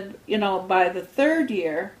she said, by the third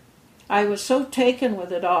year, I was so taken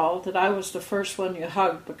with it all that I was the first one you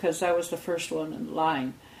hugged because I was the first one in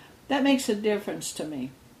line. That makes a difference to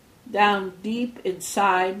me. Down deep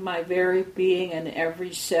inside my very being and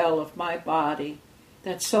every cell of my body,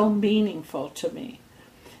 that's so meaningful to me.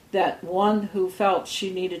 That one who felt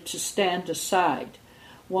she needed to stand aside,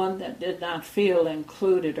 one that did not feel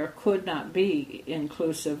included or could not be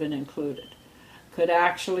inclusive and included, could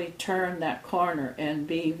actually turn that corner and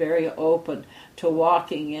be very open to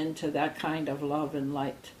walking into that kind of love and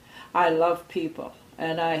light. I love people,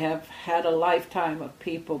 and I have had a lifetime of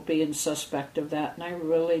people being suspect of that, and I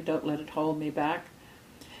really don't let it hold me back.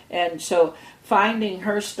 And so finding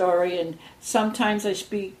her story, and sometimes I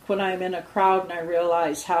speak when I'm in a crowd and I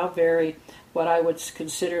realize how very, what I would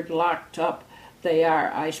consider locked up they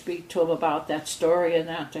are. I speak to them about that story and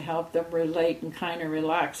that to help them relate and kind of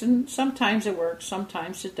relax. And sometimes it works,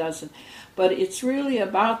 sometimes it doesn't. But it's really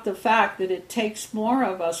about the fact that it takes more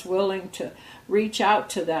of us willing to reach out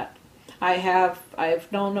to that.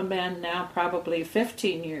 I've known a man now probably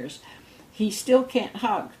 15 years. He still can't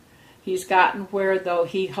hug. He's gotten where, though,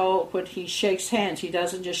 when he shakes hands, he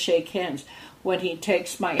doesn't just shake hands. When he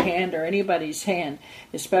takes my hand or anybody's hand,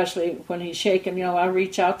 especially when he's shaking, I'll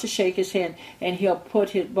reach out to shake his hand, and he'll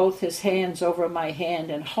put both his hands over my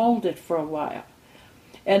hand and hold it for a while.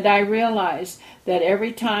 And I realized that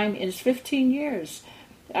every time, in 15 years,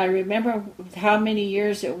 I remember how many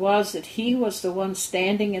years it was that he was the one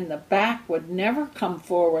standing in the back, would never come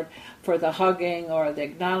forward for the hugging or the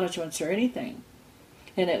acknowledgments or anything.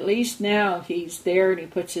 And at least now he's there and he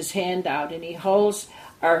puts his hand out and he holds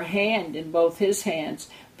our hand in both his hands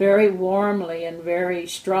very warmly and very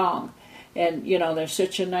strong. And, there's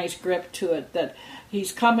such a nice grip to it that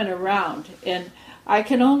he's coming around. And I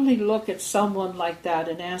can only look at someone like that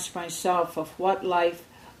and ask myself of what life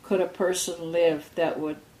could a person live that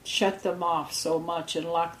would shut them off so much and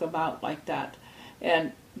lock them out like that.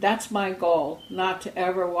 And that's my goal, not to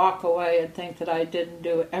ever walk away and think that I didn't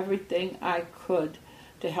do everything I could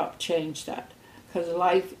to help change that. Because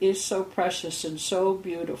life is so precious and so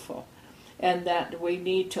beautiful, and that we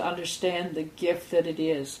need to understand the gift that it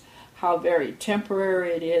is, how very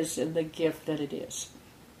temporary it is, and the gift that it is.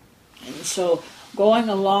 And so going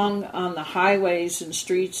along on the highways and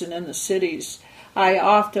streets and in the cities, I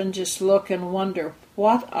often just look and wonder,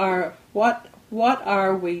 what are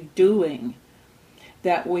we doing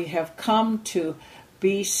that we have come to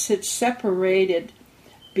be separated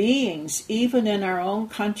beings, even in our own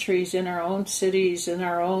countries, in our own cities, in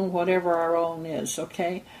our own whatever our own is,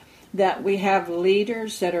 okay? That we have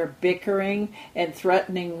leaders that are bickering and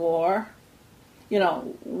threatening war.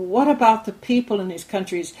 What about the people in these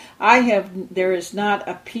countries? There is not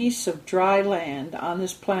a piece of dry land on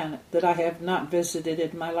this planet that I have not visited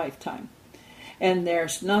in my lifetime. And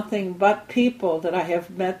there's nothing but people that I have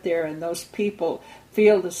met there, and those people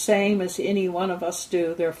feel the same as any one of us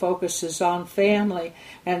do. Their focus is on family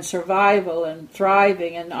and survival and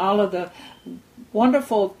thriving and all of the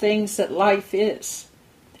wonderful things that life is.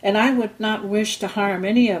 And I would not wish to harm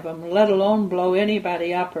any of them, let alone blow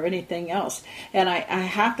anybody up or anything else. And I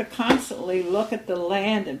have to constantly look at the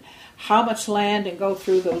land and how much land, and go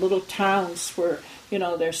through the little towns where,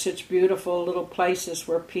 there's such beautiful little places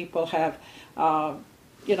where people have,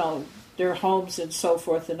 their homes and so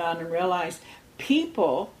forth and on, and realize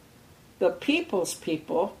the people's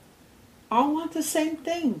people, all want the same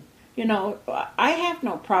thing. I have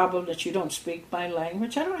no problem that you don't speak my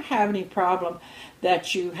language. I don't have any problem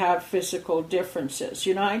that you have physical differences.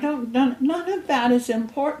 None of that is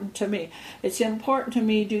important to me. It's important to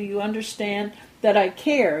me, do you understand that I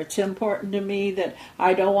care? It's important to me that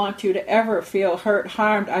I don't want you to ever feel hurt,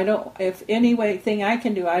 harmed. If anything I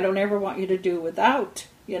can do, I don't ever want you to do without,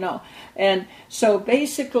 And so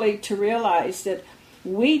basically to realize that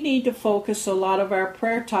we need to focus a lot of our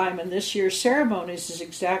prayer time, and this year's ceremonies is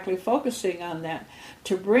exactly focusing on that,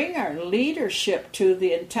 to bring our leadership to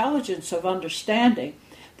the intelligence of understanding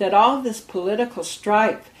that all this political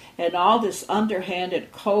strife and all this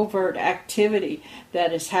underhanded covert activity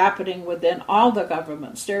that is happening within all the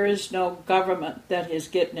governments, there is no government that is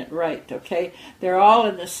getting it right, okay? They're all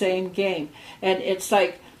in the same game. And it's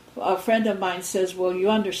like a friend of mine says, well, you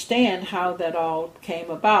understand how that all came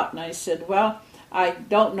about. And I said, well, I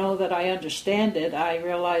don't know that I understand it. I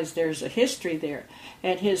realize there's a history there.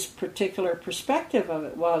 And his particular perspective of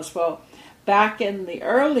it was, well, back in the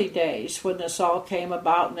early days when this all came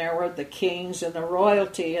about, and there were the kings and the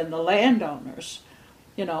royalty and the landowners,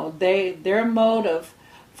 their motive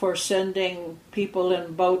for sending people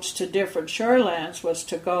in boats to different shorelands was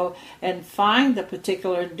to go and find the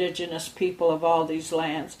particular indigenous people of all these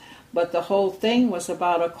lands. But the whole thing was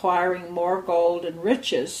about acquiring more gold and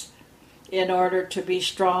riches in order to be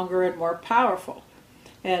stronger and more powerful.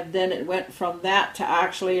 And then it went from that to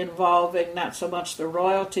actually involving not so much the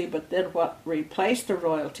royalty, but then what replaced the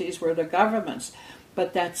royalties were the governments.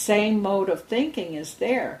 But that same mode of thinking is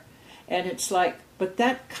there. And it's like, but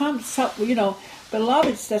that comes,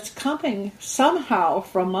 beloveds, that's coming somehow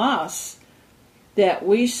from us, that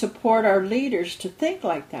we support our leaders to think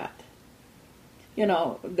like that.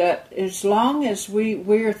 That as long as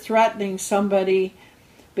we're threatening somebody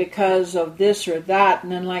because of this or that,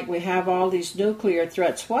 and then like we have all these nuclear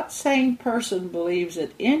threats, what sane person believes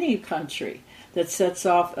that any country that sets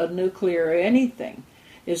off a nuclear or anything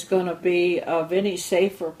is going to be of any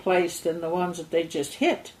safer place than the ones that they just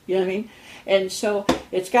hit. You know what I mean? And so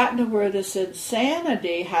it's gotten to where this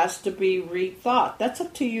insanity has to be rethought. That's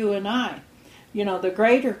up to you and I. You know, the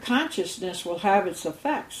greater consciousness will have its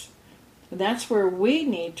effects. And that's where we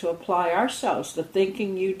need to apply ourselves, the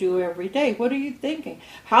thinking you do every day. What are you thinking?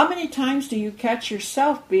 How many times do you catch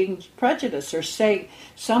yourself being prejudiced or say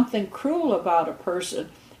something cruel about a person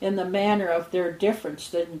in the manner of their difference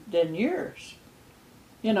than yours?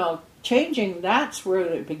 You know, changing, that's where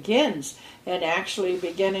it begins, and actually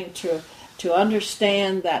beginning to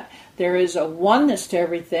understand that there is a oneness to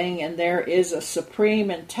everything, and there is a supreme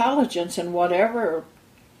intelligence in whatever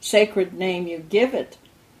sacred name you give it,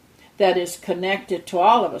 that is connected to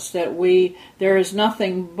all of us, that there is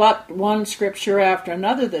nothing but one scripture after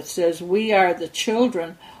another that says we are the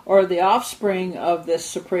children or the offspring of this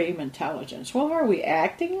supreme intelligence. Well, are we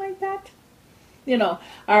acting like that? You know,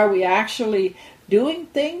 are we actually doing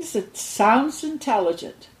things that sounds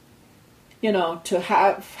intelligent? You know, to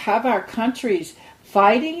have our countries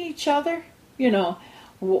fighting each other? You know,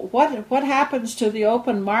 what happens to the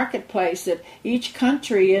open marketplace that each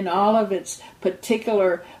country in all of its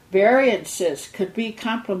particular variances could be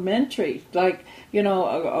complementary? Like, you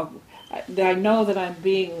know, I know that I'm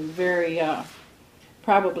being very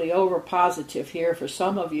probably over positive here for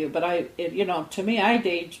some of you, but you know, to me, I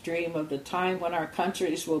daydream of the time when our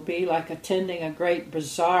countries will be like attending a great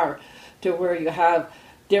bazaar, to where you have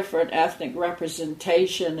different ethnic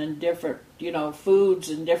representation and different, you know, foods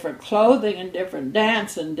and different clothing and different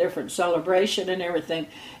dance and different celebration and everything,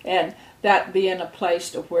 and that being a place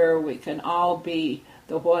to where we can all be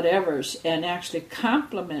the whatevers and actually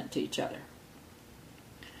complement each other.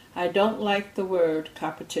 I don't like the word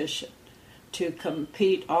competition. To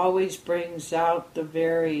compete always brings out the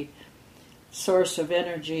very source of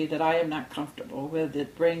energy that I am not comfortable with.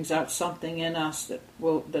 It brings out something in us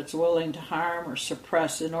that's willing to harm or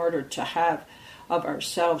suppress in order to have of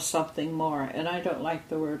ourselves something more. And I don't like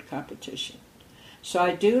the word competition. So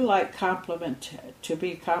I do like to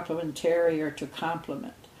be complementary or to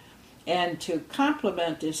complement. And to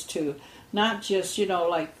complement is to not just, you know,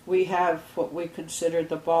 like we have what we consider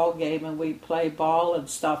the ball game and we play ball and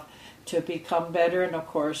stuff to become better, and of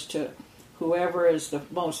course to whoever is the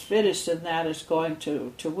most fittest in that is going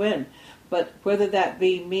to win. But whether that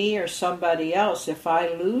be me or somebody else, if I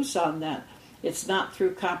lose on that, it's not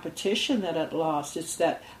through competition that it lost. It's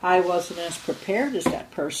that I wasn't as prepared as that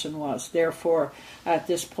person was. Therefore, at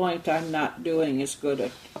this point, I'm not doing as good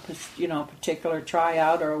a particular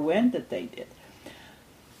tryout or a win that they did.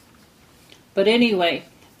 But anyway,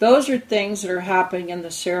 those are things that are happening in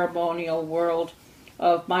the ceremonial world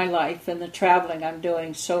of my life and the traveling I'm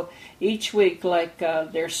doing. So each week, like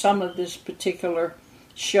there's some of this particular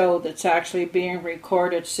show that's actually being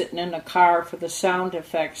recorded sitting in a car for the sound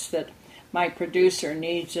effects that my producer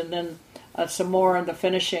needs, and then some more in the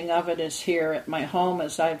finishing of it is here at my home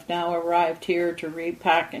as I've now arrived here to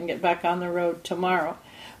repack and get back on the road tomorrow.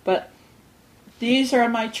 But these are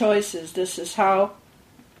my choices. This is how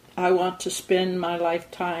I want to spend my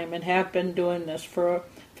lifetime, and have been doing this for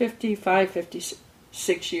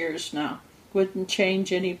 56 years now. Wouldn't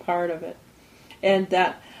change any part of it. And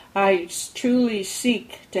that I truly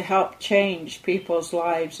seek to help change people's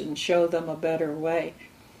lives and show them a better way,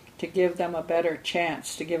 to give them a better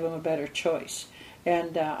chance, to give them a better choice.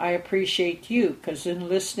 And I appreciate you, because in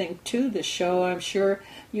listening to the show, I'm sure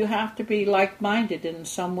you have to be like-minded in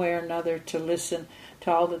some way or another to listen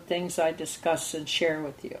to all the things I discuss and share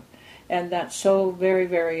with you. And that's so very,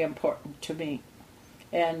 very important to me.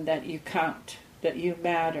 And that you count, that you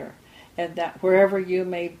matter, and that wherever you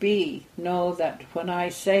may be, know that when I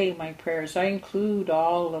say my prayers, I include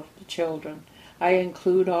all of the children. I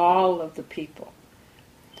include all of the people.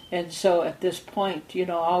 And so at this point, you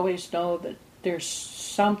know, always know that there's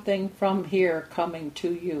something from here coming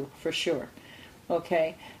to you for sure.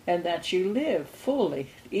 Okay? And that you live fully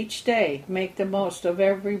each day. Make the most of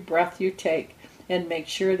every breath you take, and make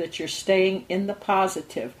sure that you're staying in the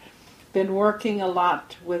positive. Been working a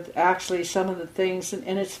lot with actually some of the things,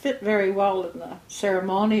 and it's fit very well in the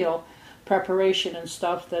ceremonial preparation and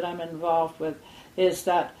stuff that I'm involved with, is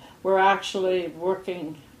that we're actually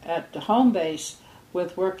working at the home base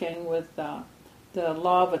with working with the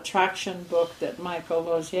Law of Attraction book that Michael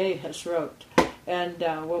Lozier has wrote. And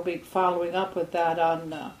we'll be following up with that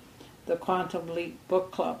on the Quantum Leap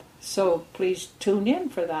Book Club. So please tune in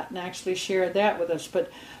for that and actually share that with us.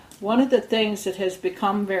 But one of the things that has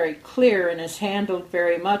become very clear and is handled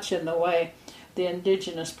very much in the way the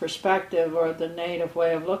indigenous perspective or the native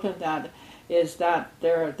way of looking at it is that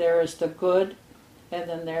there is the good, and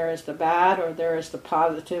then there is the bad, or there is the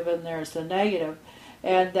positive and there is the negative.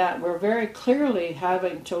 and that we're very clearly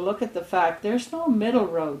having to look at the fact there's no middle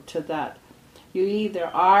road to that. You either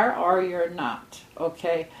are or you're not,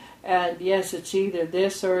 okay? And yes, it's either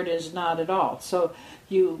this or it is not at all. So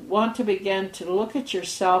you want to begin to look at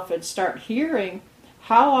yourself and start hearing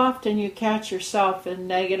how often you catch yourself in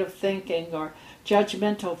negative thinking or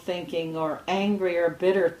judgmental thinking or angry or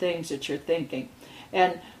bitter things that you're thinking.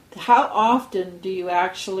 And how often do you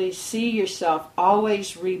actually see yourself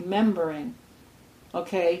always remembering?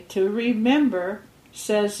 Okay, to remember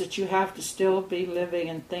says that you have to still be living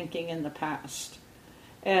and thinking in the past.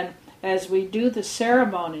 And as we do the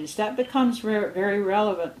ceremonies, that becomes very, very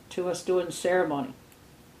relevant to us doing ceremony,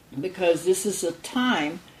 because this is a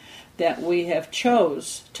time that we have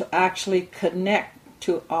chose to actually connect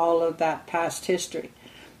to all of that past history.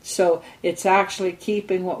 So it's actually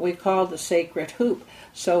keeping what we call the sacred hoop.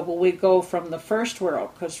 So when we go from the first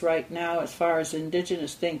world, because right now, as far as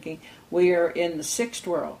indigenous thinking, we are in the sixth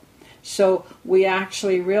world. So we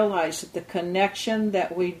actually realize that the connection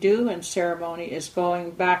that we do in ceremony is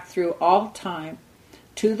going back through all time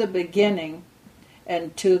to the beginning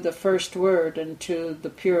and to the first word and to the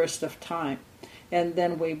purest of time. And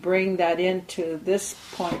then we bring that into this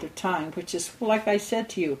point of time, which is, like I said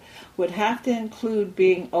to you, would have to include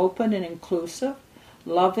being open and inclusive,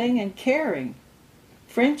 loving and caring.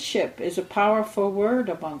 Friendship is a powerful word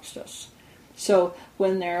amongst us. So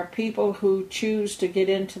when there are people who choose to get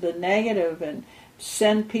into the negative and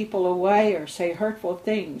send people away or say hurtful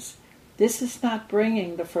things, this is not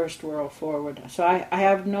bringing the first world forward. So I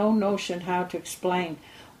have no notion how to explain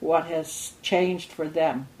what has changed for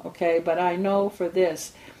them, okay? But I know for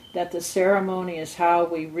this, that the ceremony is how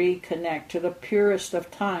we reconnect to the purest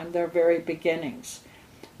of time, their very beginnings,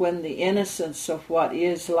 when the innocence of what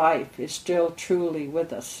is life is still truly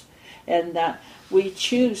with us, and that we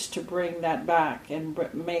choose to bring that back and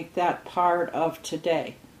make that part of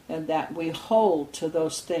today, and that we hold to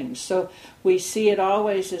those things. So we see it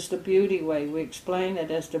always as the beauty way. We explain it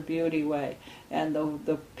as the beauty way, and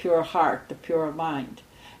the pure heart, the pure mind.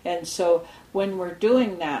 And so when we're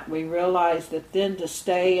doing that, we realize that then to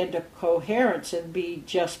stay into coherence and be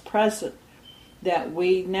just present, that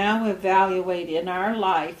we now evaluate in our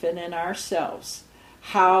life and in ourselves,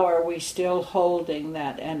 how are we still holding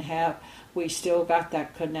that, and have we still got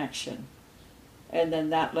that connection? And then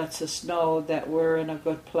that lets us know that we're in a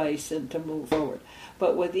good place and to move forward.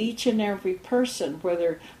 But with each and every person,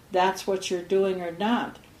 whether that's what you're doing or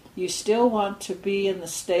not, you still want to be in the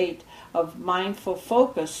state of mindful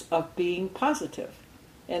focus of being positive.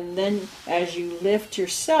 And then as you lift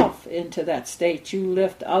yourself into that state, you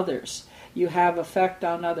lift others. You have effect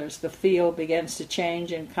on others. The field begins to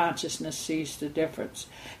change and consciousness sees the difference.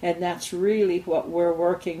 And that's really what we're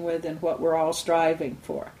working with and what we're all striving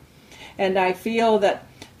for. And I feel that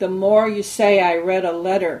the more you say, I read a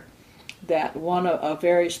letter that a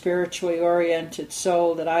very spiritually oriented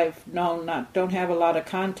soul that I've known, don't have a lot of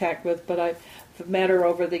contact with, but I've met her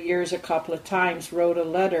over the years a couple of times, wrote a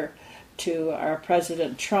letter to our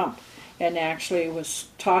President Trump, and actually was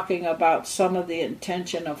talking about some of the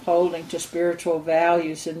intention of holding to spiritual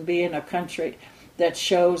values and being a country that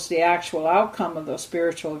shows the actual outcome of those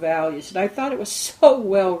spiritual values. And I thought it was so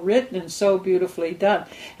well written and so beautifully done.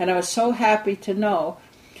 And I was so happy to know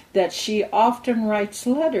that she often writes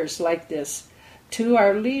letters like this to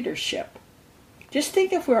our leadership. Just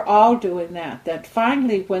think if we're all doing that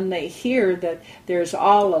finally when they hear that there's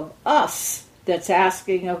all of us that's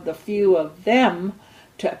asking of the few of them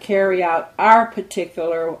to carry out our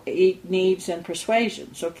particular needs and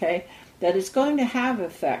persuasions, okay, that is going to have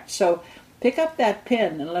effect. So pick up that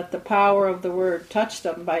pen and let the power of the word touch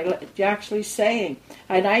them by actually saying,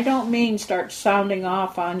 and I don't mean start sounding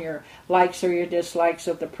off on your likes or your dislikes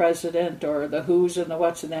of the president or the who's and the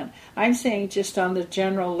what's and then. I'm saying just on the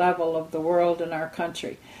general level of the world and our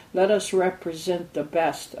country. Let us represent the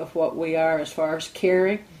best of what we are as far as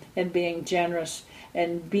caring and being generous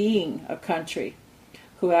and being a country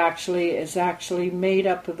who actually is made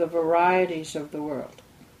up of the varieties of the world.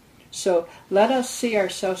 So let us see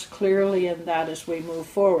ourselves clearly in that as we move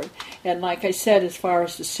forward. And like I said, as far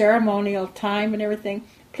as the ceremonial time and everything,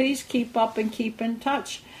 please keep up and keep in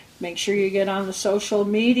touch. Make sure you get on the social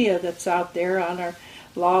media that's out there on our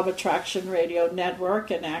Law of Attraction Radio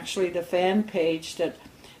Network and actually the fan page that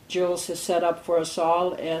Jules has set up for us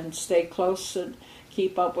all, and stay close and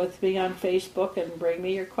keep up with me on Facebook and bring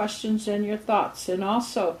me your questions and your thoughts. And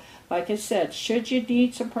also, like I said, should you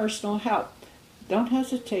need some personal help, don't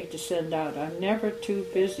hesitate to send out. I'm never too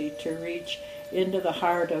busy to reach into the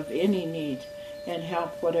heart of any need and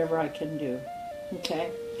help whatever I can do.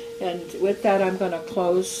 Okay? And with that, I'm going to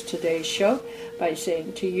close today's show by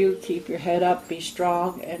saying to you, keep your head up, be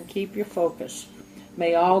strong, and keep your focus.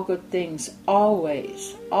 May all good things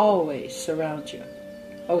always, always surround you.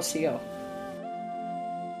 OCO.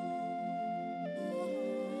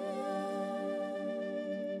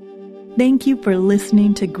 Thank you for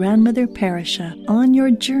listening to Grandmother Parisha on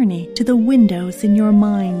your journey to the windows in your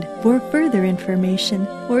mind. For further information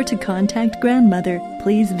or to contact Grandmother,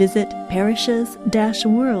 please visit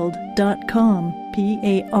parishas-world.com,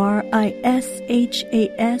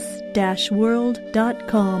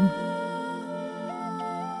 parishas-world.com.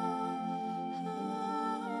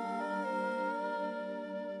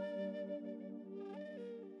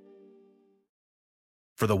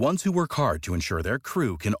 For the ones who work hard to ensure their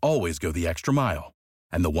crew can always go the extra mile,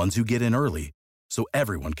 and the ones who get in early so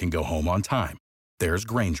everyone can go home on time, there's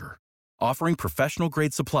Grainger, offering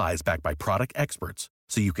professional-grade supplies backed by product experts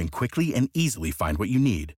so you can quickly and easily find what you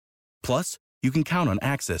need. Plus, you can count on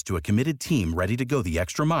access to a committed team ready to go the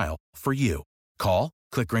extra mile for you. Call,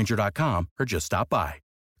 click Grainger.com, or just stop by.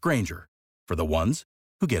 Grainger, for the ones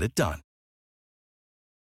who get it done.